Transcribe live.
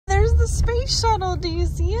space shuttle. Do you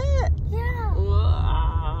see it? Yeah.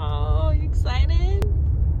 Whoa, you excited?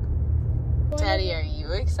 Daddy, are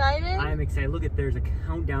you excited? I'm excited. Look at, there's a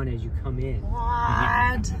countdown as you come in.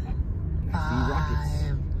 What? Rockets.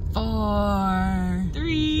 5, 4,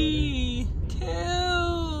 3, 2,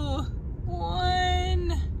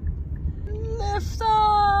 1. Lift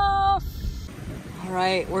off. All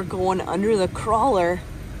right, we're going under the crawler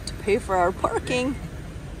to pay for our parking.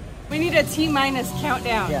 We need a T-minus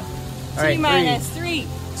countdown. Yeah. All right, T-minus 3, 2,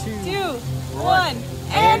 1,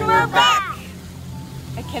 and we're back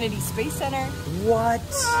at Kennedy Space Center. What?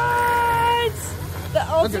 The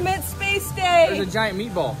ultimate space day. There's a giant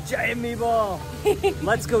meatball. Giant meatball.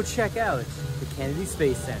 Let's go check out the Kennedy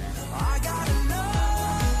Space Center. I gotta know,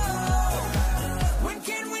 when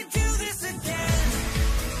can we do this again?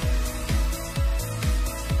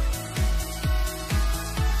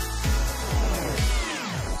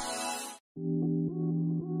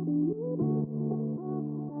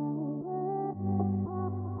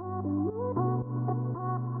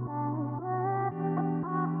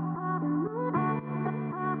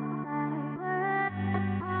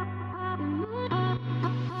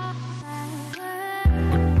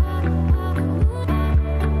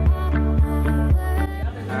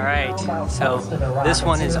 So this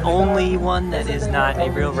one is only one that is not a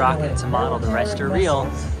real rocket. It's a model. The rest are real.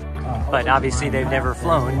 But obviously they've never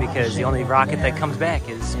flown because the only rocket that comes back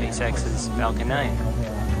is SpaceX's Falcon 9.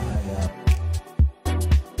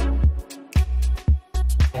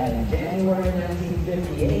 And in January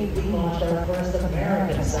 1958, we launched our first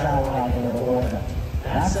American satellite in orbit.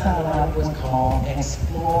 That satellite was called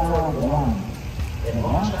Explorer 1. It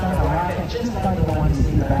launched on a rocket just like the one you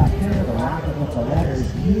see back here, the rocket with the letters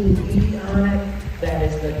UE on it. That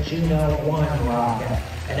is the Juno 1 rocket.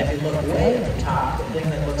 And if you look way at the top, the thing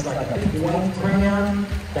that looks like a big white crayon,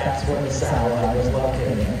 that's where the satellite is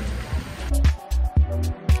located.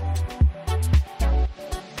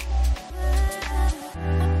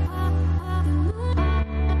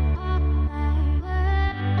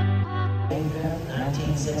 In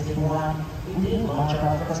 1961, we did launch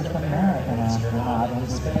our first American astronaut into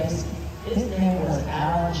space. His name was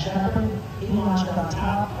Alan Shepard. He launched on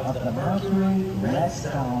top of the Mercury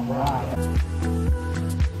Redstone rocket.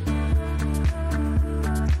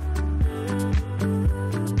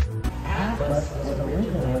 Atlas was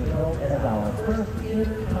originally built as our first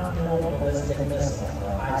intercontinental ballistic missile,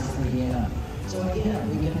 or ICBM. So again,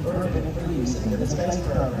 we converted it for use in the space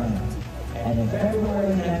program. And in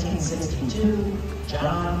February 1962,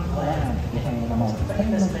 John Glenn became the most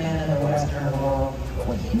famous man in the Western world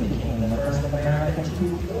when he became the first American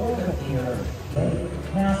to orbit the Earth.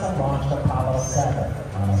 NASA launched Apollo 7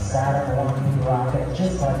 on a Saturn 1B rocket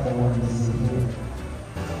just like the one you see here.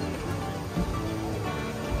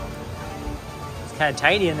 It's kind of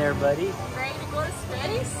tiny in there, buddy. Ready to go to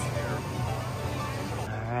space?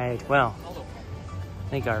 All right, well, I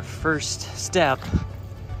think our first step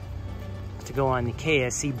is to go on the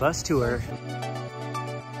KSC bus tour.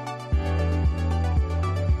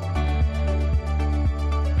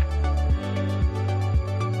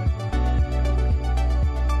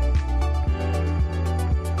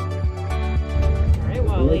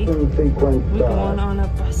 Wally. We're going on a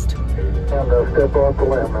bus tour. And step off the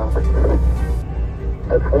limb now.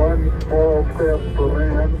 That's one small step for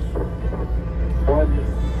man, one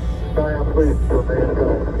giant leap for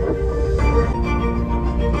mankind.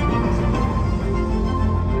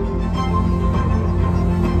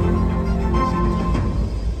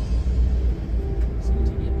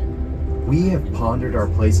 We have pondered our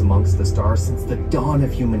place amongst the stars since the dawn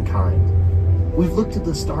of humankind. We've looked at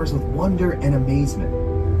the stars with wonder and amazement,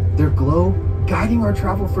 their glow guiding our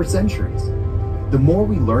travel for centuries. The more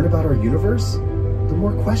we learn about our universe, the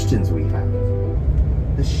more questions we have.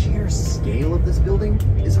 The sheer scale of this building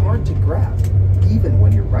is hard to grasp, even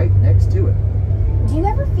when you're right next to it. Do you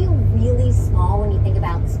ever feel really small when you think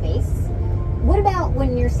about space? What about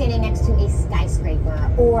when you're standing next to a skyscraper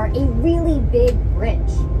or a really big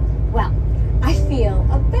bridge? Well, I feel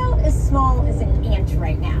about as small as an ant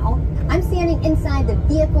right now. I'm standing inside the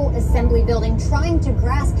vehicle assembly building trying to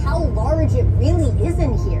grasp how large it really is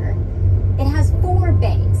in here. It has 4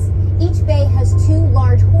 bays. Each bay has 2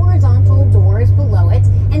 large horizontal doors below it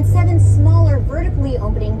and 7 smaller vertically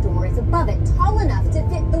opening doors above it, tall enough to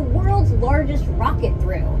fit the world's largest rocket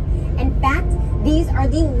through. In fact, these are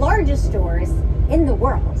the largest doors in the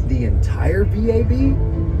world. The entire VAB?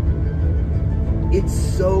 It's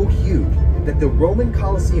so huge that the Roman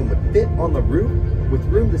Colosseum would fit on the roof with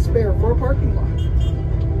room to spare for a parking lot.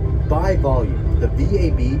 By volume, the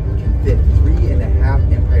VAB can fit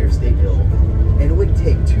 3.5 Empire State Buildings, and it would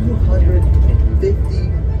take 250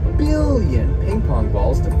 billion pong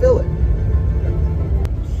balls to fill it.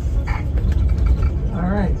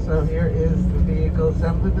 Alright, so here is the vehicle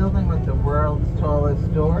assembly building with the world's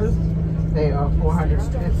tallest doors. They are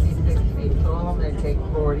 456 feet tall and they take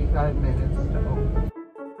 45 minutes to open.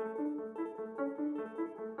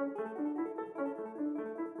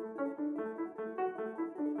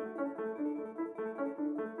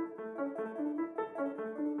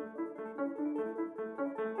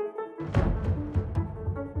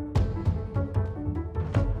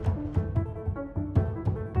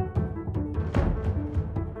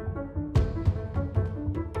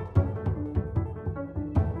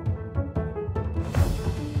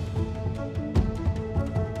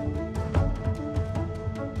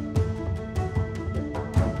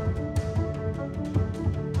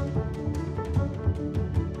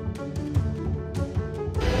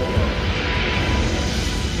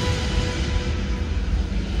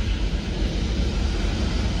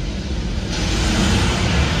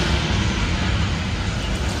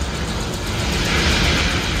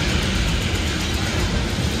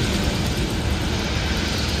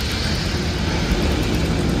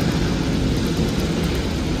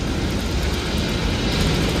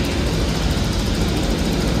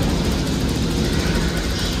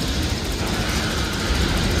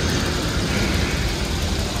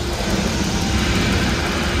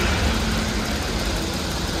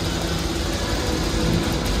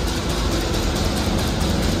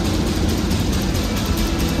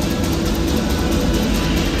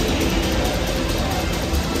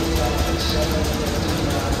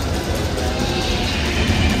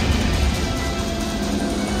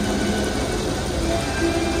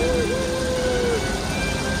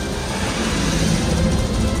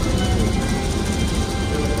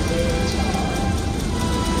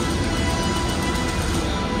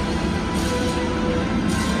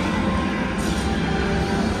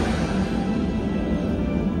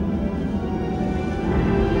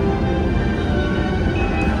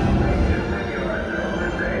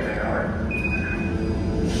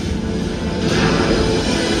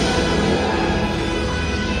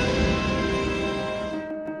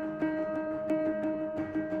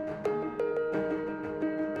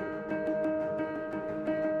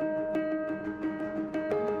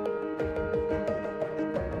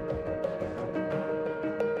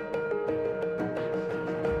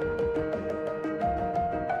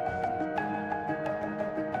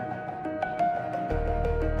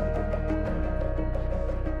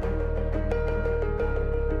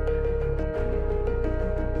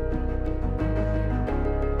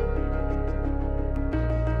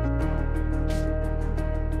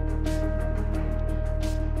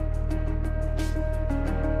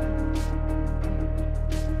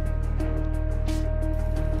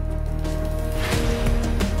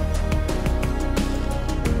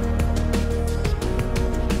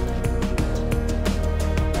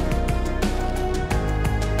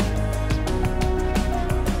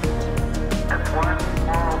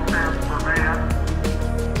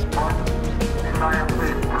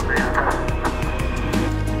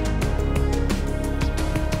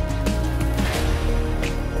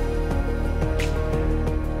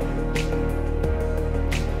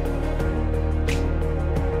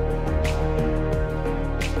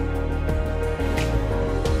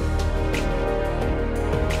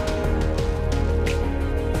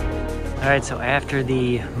 Alright, so after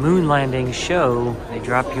the moon landing show, they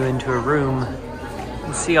drop you into a room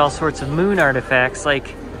and see all sorts of moon artifacts,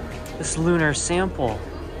 like this lunar sample.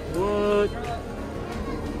 What?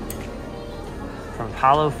 From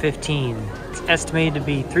Apollo 15. It's estimated to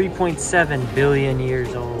be 3.7 billion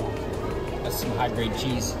years old. That's some high-grade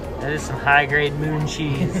cheese. That is some high-grade moon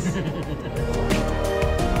cheese.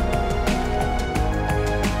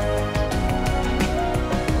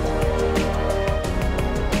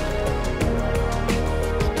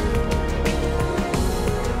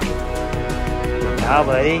 Wow,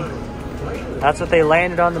 buddy. That's what they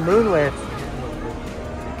landed on the moon with.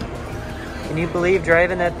 Can you believe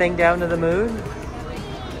driving that thing down to the moon?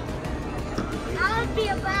 I would be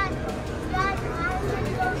a bad I would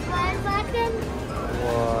go flying button.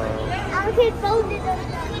 Whoa. I would get folded on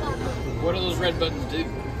that button. What do those red buttons do?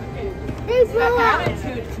 They blow up.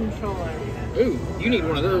 Attitude controller. Ooh, you need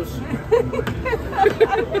one of those.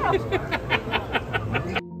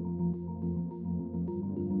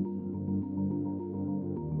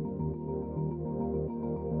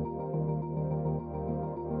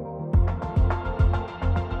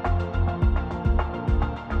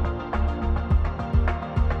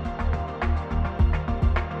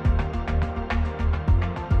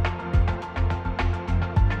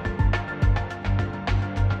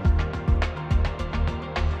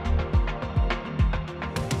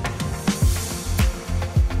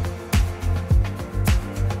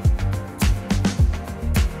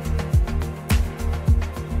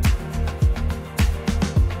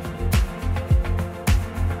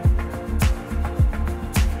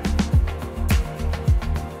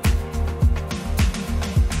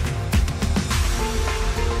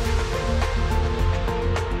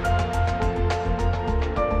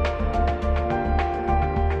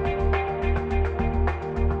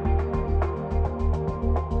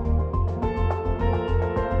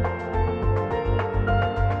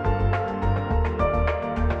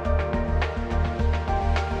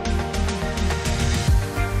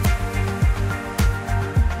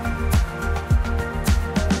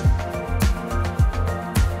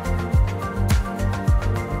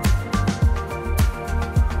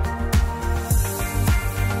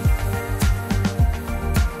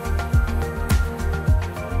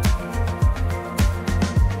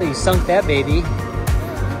 You sunk that baby.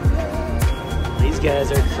 These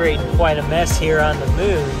guys are creating quite a mess here on the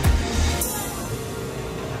moon.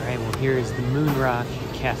 All right, well here's the Moon Rock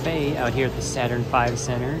Cafe out here at the Saturn V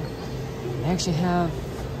Center. They actually have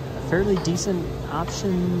a fairly decent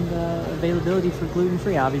option availability for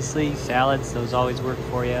gluten-free. Obviously, salads, those always work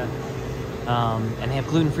for you. And they have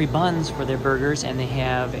gluten-free buns for their burgers, and they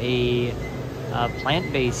have a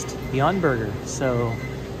plant-based Beyond Burger. So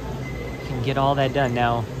you can get all that done.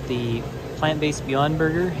 Now, the plant-based Beyond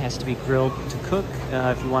Burger has to be grilled to cook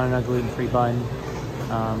if you want a gluten-free bun,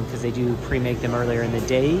 because they do pre-make them earlier in the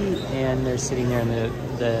day, and they're sitting there in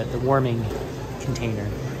the warming container.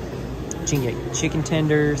 You can get chicken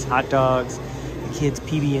tenders, hot dogs, the kids'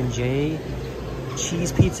 PB&J,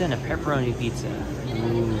 cheese pizza, and a pepperoni pizza.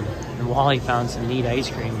 Ooh. And Wally found some neat ice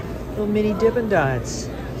cream. Little mini Dippin' Dots.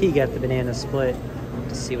 He got the banana split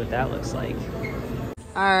to see what that looks like.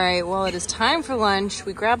 All right, well, it is time for lunch.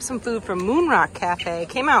 We grabbed some food from Moon Rock Cafe,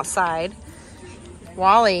 came outside.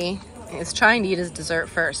 Wally is trying to eat his dessert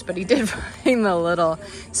first, but he did find the little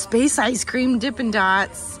space ice cream Dippin'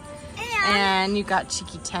 Dots. And you got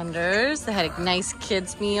cheeky tenders. They had a nice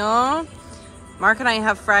kids meal. Mark and I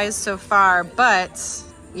have fries so far, but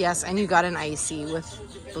yes, and you got an icy with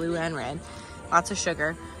blue and red. Lots of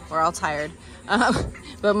sugar. We're all tired.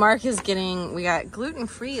 But Mark is getting, we got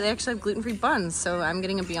gluten-free. They actually have gluten-free buns. So I'm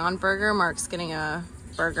getting a Beyond Burger. Mark's getting a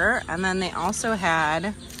burger. And then they also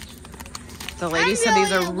had, the lady said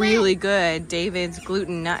these are really good, David's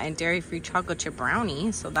gluten nut and dairy-free chocolate chip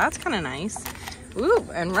brownie. So that's kind of nice. Ooh,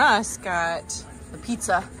 and Russ got the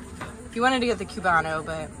pizza. He wanted to get the Cubano,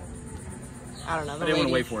 but I don't know. I didn't want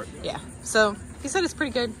to wait for it. Yeah. So he said it's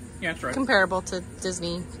pretty good. Yeah, that's right. Comparable to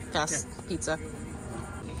Disney fast pizza.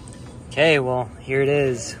 Okay, well, here it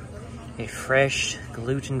is. A fresh,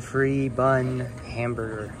 gluten-free bun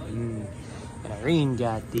hamburger. And Irene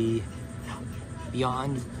got the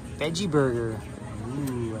Beyond Veggie Burger.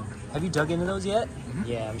 Ooh. Have you dug into those yet?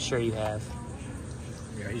 Mm-hmm. Yeah, I'm sure you have.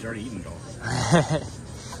 Yeah, he's already eaten it all.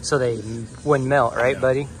 So they wouldn't melt, right,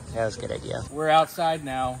 buddy? That was a good idea. We're outside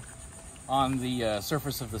now on the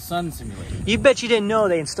surface of the sun simulator. You bet you didn't know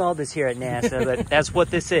they installed this here at NASA, but that's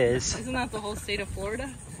what this is. Isn't that the whole state of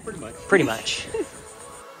Florida? Pretty much. Pretty much.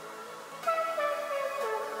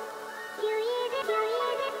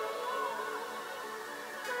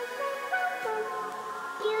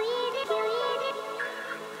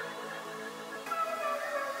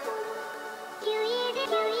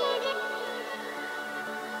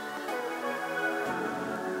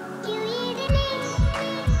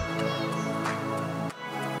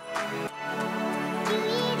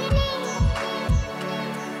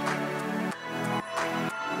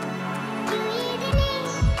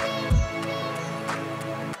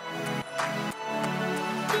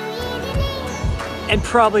 And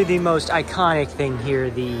probably the most iconic thing here,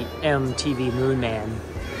 the MTV Moon Man.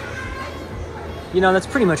 You know, that's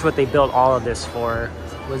pretty much what they built all of this for,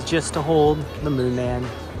 was just to hold the Moon Man.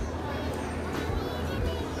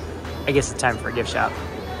 I guess it's time for a gift shop.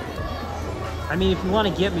 I mean, if you want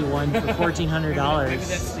to get me one for $1,400, maybe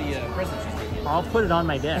that's the present she's getting. I'll put it on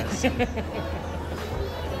my desk.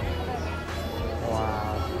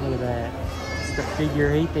 Wow, look at that. It's the figure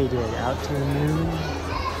 8 they did, out to the moon.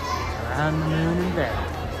 Around the moon and back.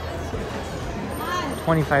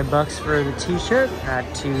 25 bucks for the t-shirt, not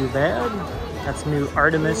too bad. Got some new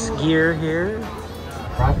Artemis gear here.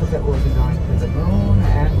 Rocket will be going to the moon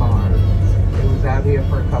and Mars. It was out here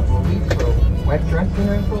for a couple of weeks for a wet dress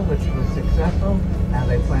rehearsal, which was successful. Now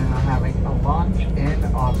they plan on having a launch in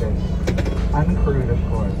August. Uncrewed,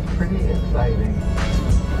 of course. Pretty exciting.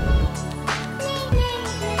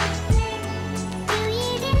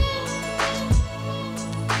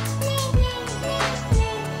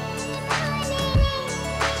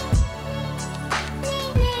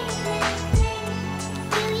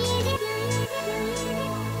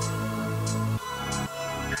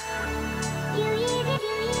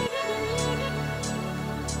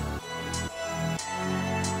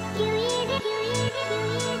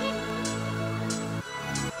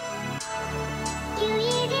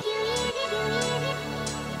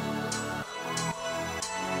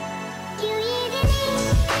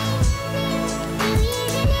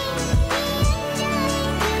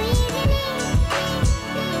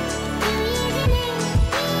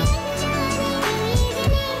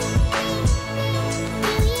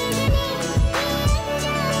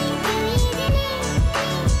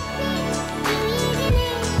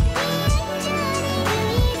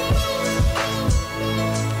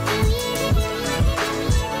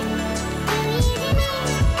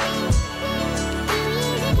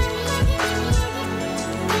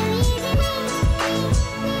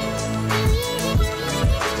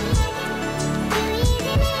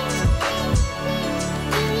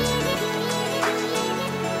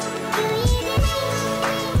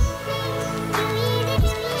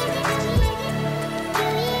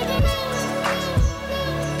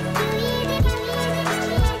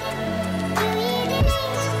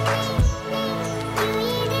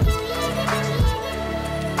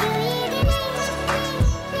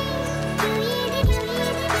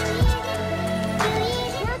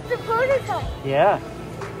 vertical. Yeah.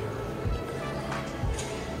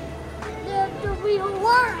 The real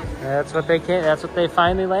one. That's what they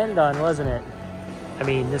finally landed on, wasn't it? I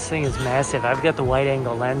mean, this thing is massive. I've got the wide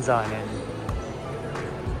angle lens on and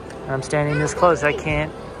I'm standing this close. I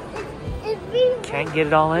can't get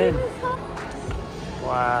it all in.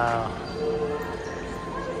 Wow.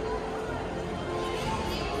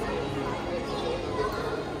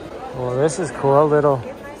 Well, this is cool. A little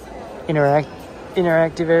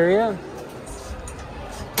interactive area.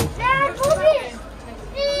 Dad, look it.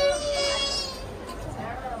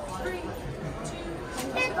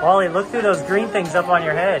 Wally, look through those green things up on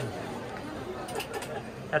your head.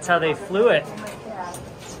 That's how they flew it.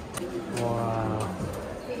 Wow.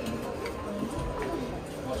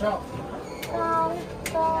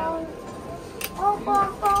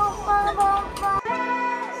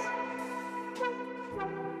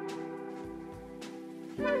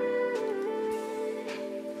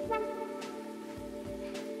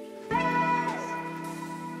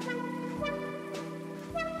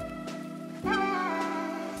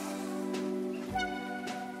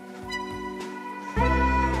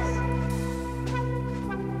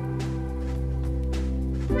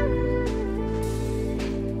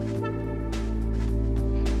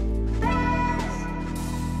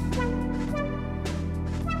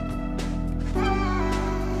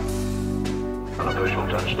 Official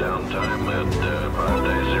touchdown time at 5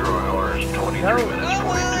 days, 0 hours, 23 minutes,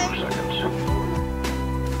 42 seconds.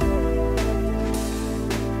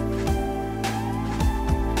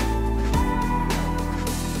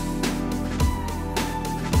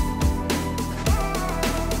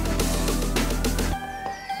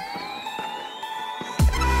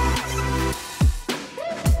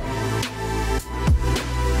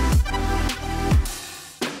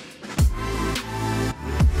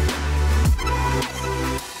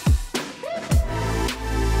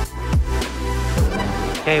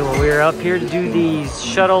 Okay, well, we are up here to do the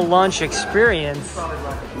shuttle launch experience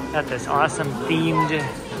at this awesome themed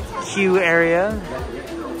queue area.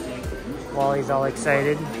 Wally's all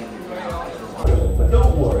excited. But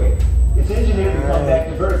don't worry, it's engineered to come back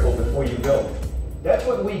to vertical before you go. That's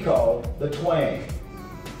what we call the twang.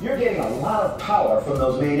 You're getting a lot of power from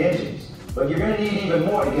those main engines, but you're going to need even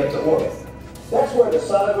more to get to orbit. That's where the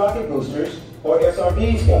solid rocket boosters, or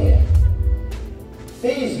SRBs, come in.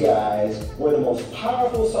 These guys were the most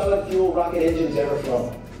powerful solid fuel rocket engines ever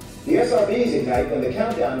flown. The SRBs ignite when the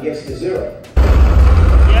countdown gets to 0.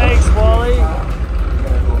 Yikes, Wally!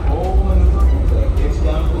 Gets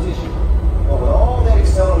down position. But with all that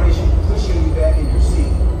acceleration pushing you back in your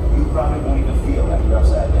seat, you probably won't even feel like you're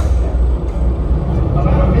upside down now.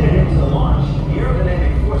 About a minute into the launch, the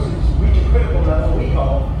aerodynamic forces reach a critical level we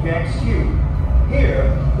call max Q. Here,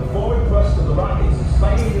 the forward thrust of the rockets is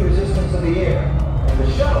fighting the resistance of the air. And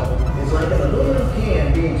the shuttle is like an aluminum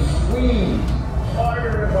can being squeezed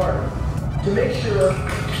harder and harder. To make sure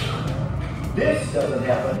this doesn't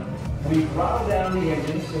happen, we throttle down the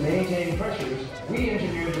engines to maintain pressures we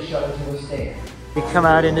engineered the shuttle to withstand. We come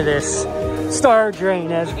out into this star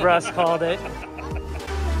drain, as Russ called it.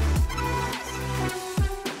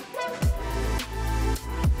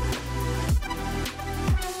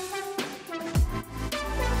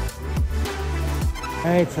 All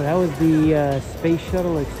right, so that was the space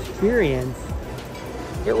shuttle experience.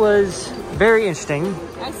 It was very interesting.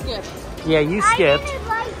 I skipped. Yeah, you skipped. I didn't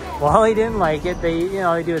like it. Wally didn't like it. They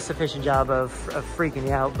do a sufficient job of freaking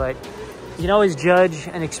you out, but you can always judge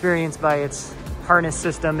an experience by its harness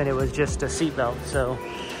system, and it was just a seatbelt. So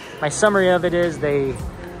my summary of it is they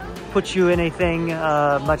put you in a thing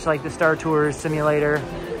much like the Star Tours simulator.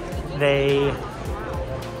 They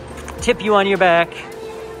tip you on your back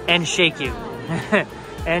and shake you.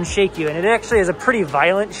 And shake you. And it actually is a pretty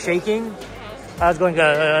violent shaking. I was going,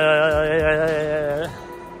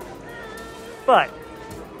 but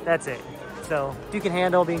that's it. So if you can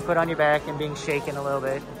handle being put on your back and being shaken a little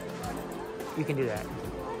bit, you can do that.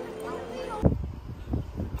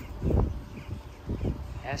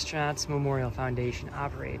 Astronauts Memorial Foundation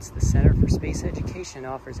operates the Center for Space Education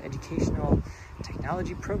and offers educational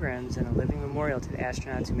technology programs and a living memorial to the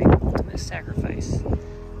astronauts who made the ultimate sacrifice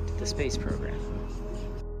to the space program.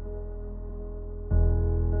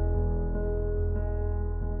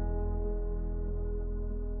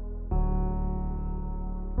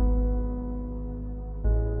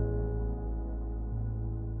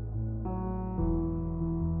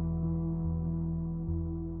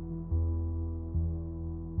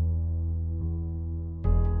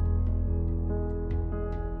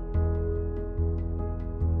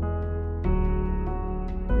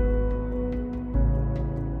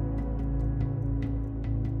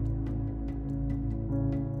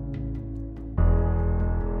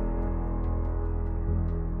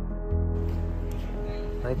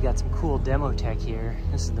 they've got some cool demo tech here.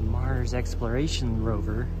 This is the Mars Exploration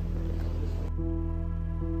Rover.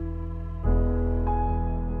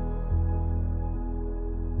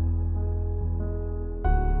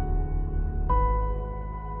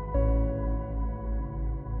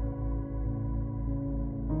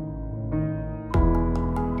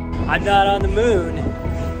 I'm not on the moon.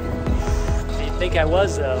 You'd think I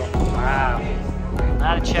was though. Wow.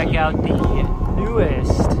 Now to check out the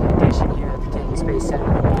newest addition here at the Kennedy Space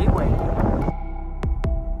Center, the Gateway.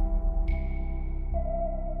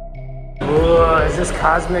 Whoa, is this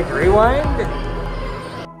Cosmic Rewind?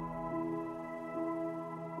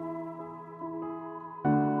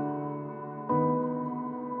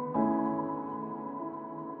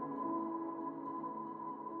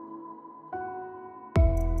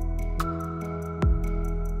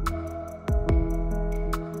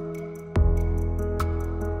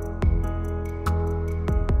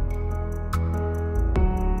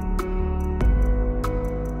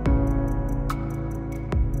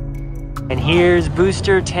 And here's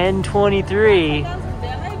booster 1023.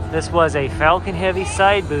 This was a Falcon Heavy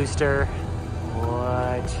side booster.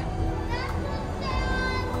 What?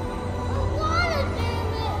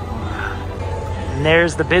 And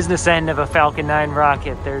there's the business end of a Falcon 9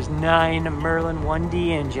 rocket. There's 9 Merlin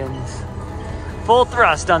 1D engines. Full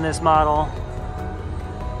thrust on this model.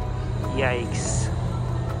 Yikes.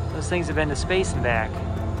 Those things have been to space and back.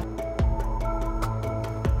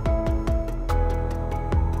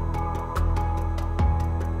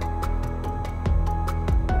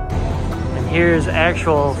 Here's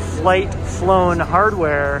actual flight flown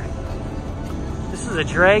hardware. This is a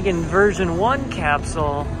Dragon version 1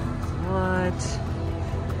 capsule. What?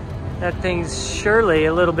 That thing's surely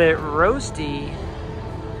a little bit roasty.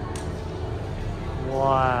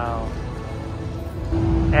 Wow.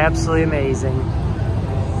 Absolutely amazing.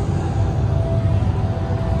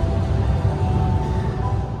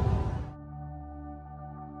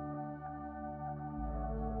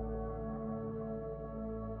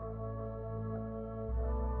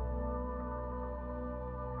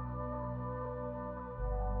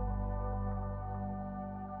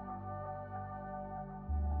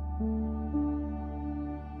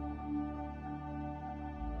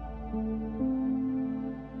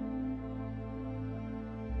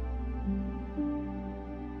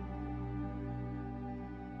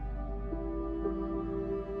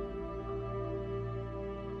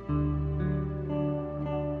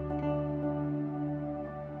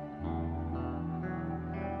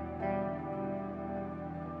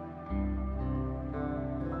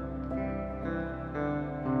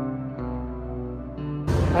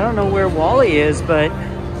 I don't know where Wally is, but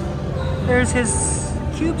there's his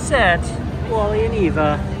CubeSat, Wally and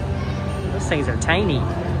Eva. Those things are tiny.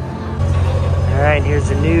 All right, here's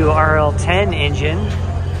the new RL-10 engine.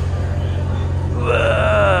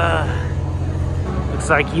 Whoa. Looks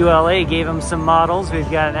like ULA gave them some models. We've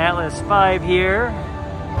got an Atlas V here.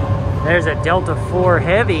 There's a Delta IV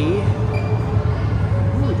Heavy.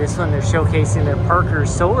 Ooh, this one they're showcasing their Parker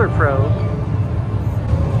Solar Probe.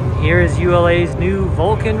 Here is ULA's new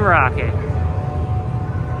Vulcan rocket.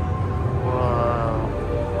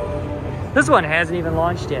 Whoa. This one hasn't even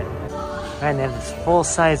launched yet. And they have this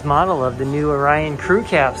full-size model of the new Orion crew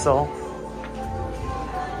capsule.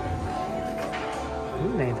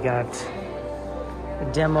 Ooh, they've got a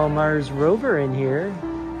demo Mars rover in here.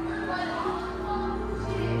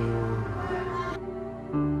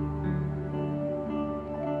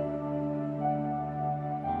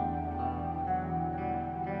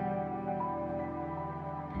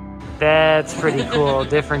 That's pretty cool.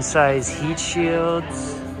 Different size heat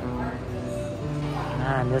shields.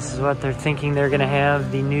 And this is what they're thinking they're gonna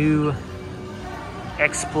have, the new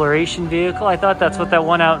exploration vehicle. I thought that's what that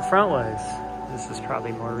one out front was. This is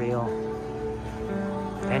probably more real.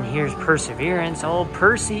 And here's Perseverance, old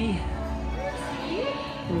Percy.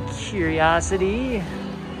 And Curiosity.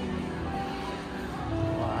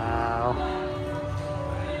 Wow.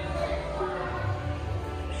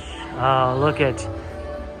 Oh, look at,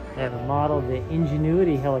 they have a model of the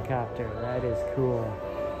Ingenuity helicopter. That is cool.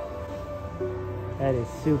 That is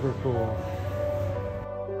super cool.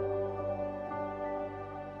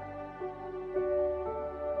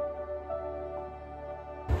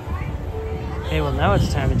 Okay, well now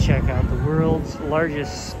it's time to check out the world's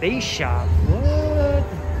largest space shop. What?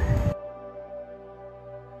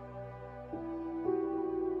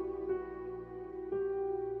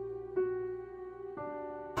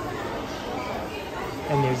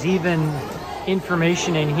 And there's even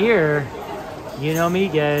information in here. You know me,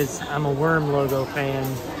 guys, I'm a worm logo fan.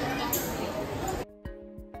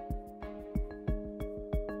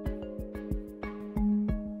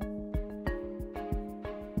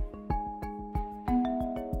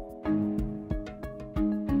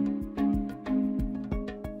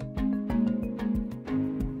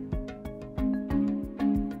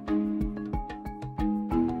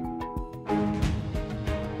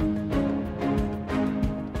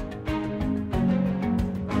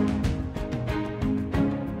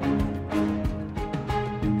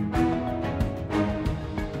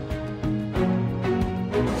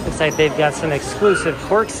 like they've got some exclusive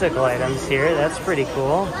Corksicle items here. That's pretty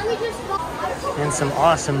cool. And some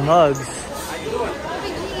awesome mugs.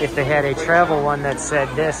 If they had a travel one that said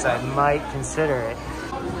this, I might consider it.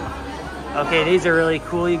 Okay, these are really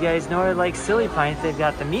cool. You guys know I like Silly Pints. They've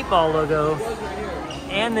got the meatball logo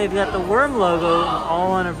and they've got the worm logo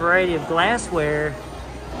all on a variety of glassware.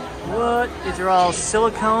 What? These are all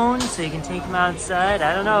silicone, so you can take them outside.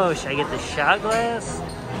 I don't know. Should I get the shot glass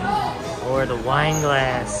or the wine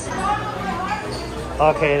glass?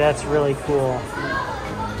 Okay, that's really cool.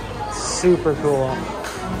 Super cool.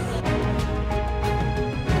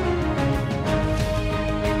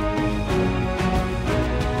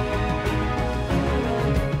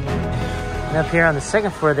 And up here on the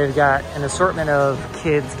second floor, they've got an assortment of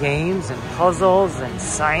kids' games and puzzles and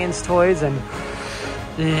science toys and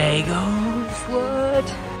Legos. What?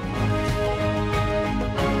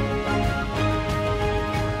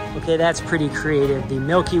 Okay, that's pretty creative. The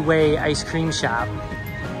Milky Way ice cream shop.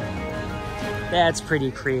 That's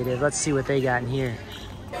pretty creative. Let's see what they got in here.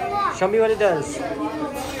 Show me what it does. Is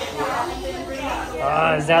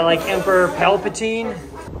that like Emperor Palpatine?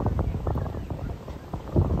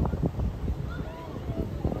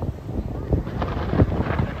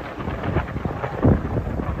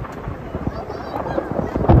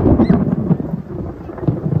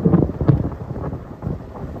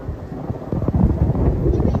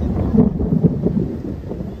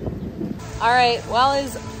 All right, well,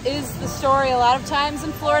 is the story a lot of times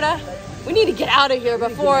in Florida? We need to get out of here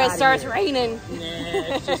before it starts raining.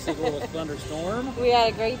 Nah, it's just a little thunderstorm. We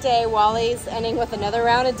had a great day. Wally's ending with another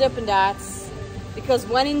round of Dippin' Dots because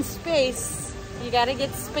when in space, you gotta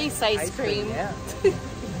get space ice cream. Yeah.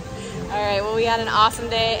 All right, well, we had an awesome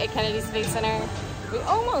day at Kennedy Space Center. We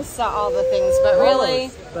almost saw all the things, but really,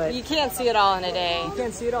 but you can't see it all in a day. You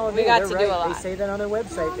can't see it all in a We day. got They're to right. do a lot. They say that on their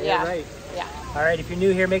website. They're Yeah. right. Yeah. All right, if you're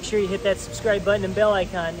new here, make sure you hit that subscribe button and bell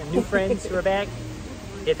icon. And new friends who are back,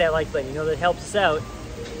 hit that like button. You know that helps us out.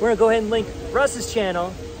 We're going to go ahead and link Russ's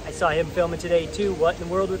channel. I saw him filming today too. What in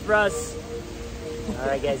the World with Russ? All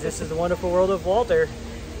right, guys, this is the wonderful world of Walter.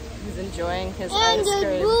 He's enjoying his And ice the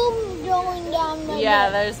cream. boom going down my Yeah,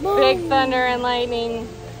 neck. there's Boom. big thunder and lightning.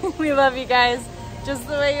 We love you guys just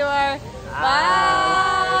the way you are.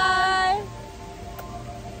 Bye.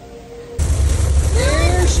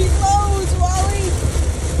 There she goes.